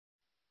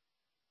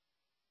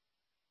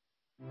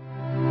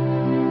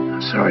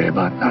sorry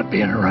about not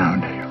being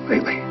around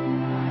lately.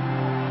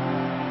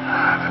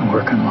 I've been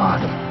working a lot.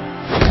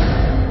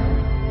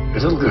 Your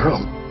little girl,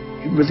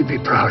 you'd really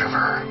be proud of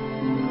her.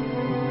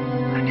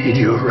 I need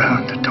you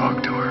around to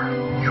talk to her.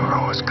 You were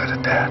always good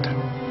at that.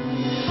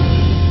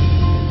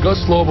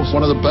 Gus Lobel's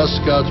one of the best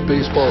scouts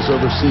baseball's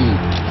ever seen.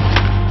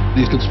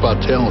 He can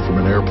spot talent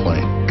from an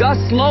airplane. Gus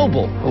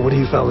Lobel! Well, what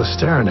are you fellas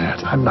staring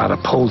at? I'm not a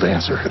pole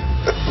dancer.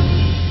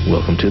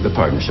 Welcome to the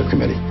partnership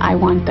committee. I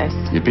want this.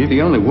 You'd be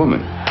the only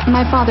woman.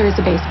 My father is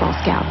a baseball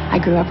scout.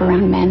 I grew up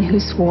around men who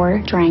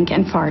swore, drank,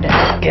 and farted.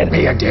 Get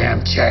me a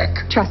damn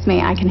check. Trust me,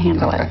 I can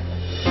handle it.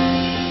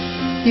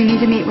 You need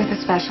to meet with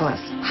a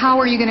specialist. How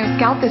are you going to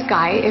scout this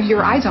guy if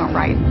your eyes aren't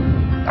right?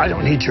 I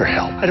don't need your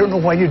help. I don't know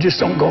why you just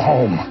don't go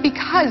home.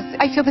 Because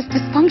I feel this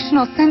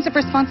dysfunctional sense of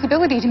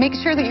responsibility to make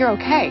sure that you're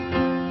okay.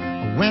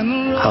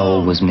 How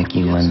old was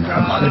Mickey when...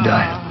 Her mother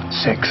died at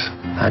 6.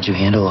 How'd you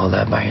handle all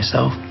that by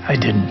yourself? I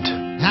didn't.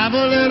 Have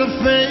a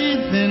little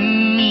faith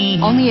in me.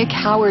 Only a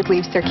coward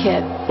leaves their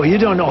kid. Well, you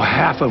don't know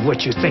half of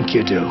what you think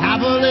you do.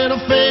 Have a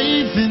little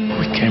faith in me.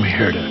 We came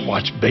here to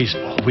watch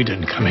baseball. We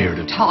didn't come here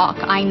to Talk,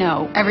 I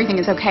know. Everything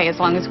is okay as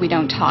long as we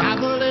don't talk. Have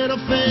a little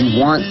faith.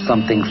 You want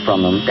something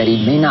from him that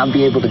he may not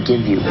be able to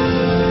give you.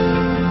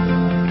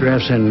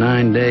 Draft's in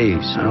 9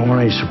 days. I don't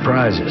want any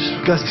surprises.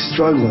 Gus is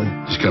struggling.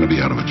 He's gonna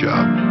be out of a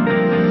job.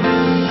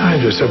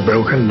 I'm just a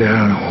broken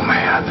down old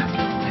man.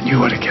 And you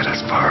want to get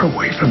as far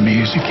away from me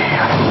as you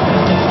can.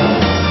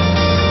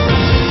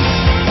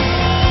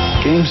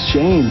 Game's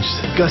changed.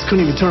 Gus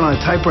couldn't even turn on a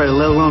typewriter,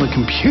 let alone a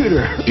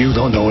computer. You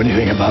don't know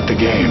anything about the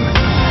game.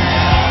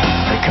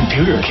 The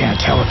computer can't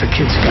tell if a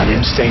kid's got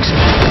instincts.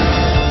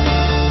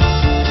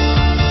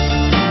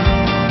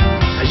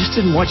 I just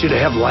didn't want you to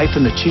have life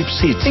in the cheap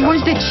seats. They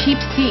weren't the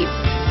cheap seats.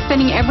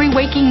 Spending every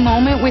waking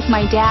moment with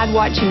my dad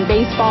watching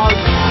baseball.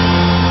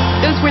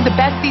 Those were the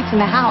best seats in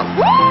the house.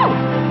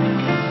 Woo!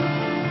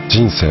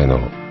 人生の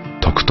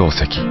特等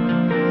席。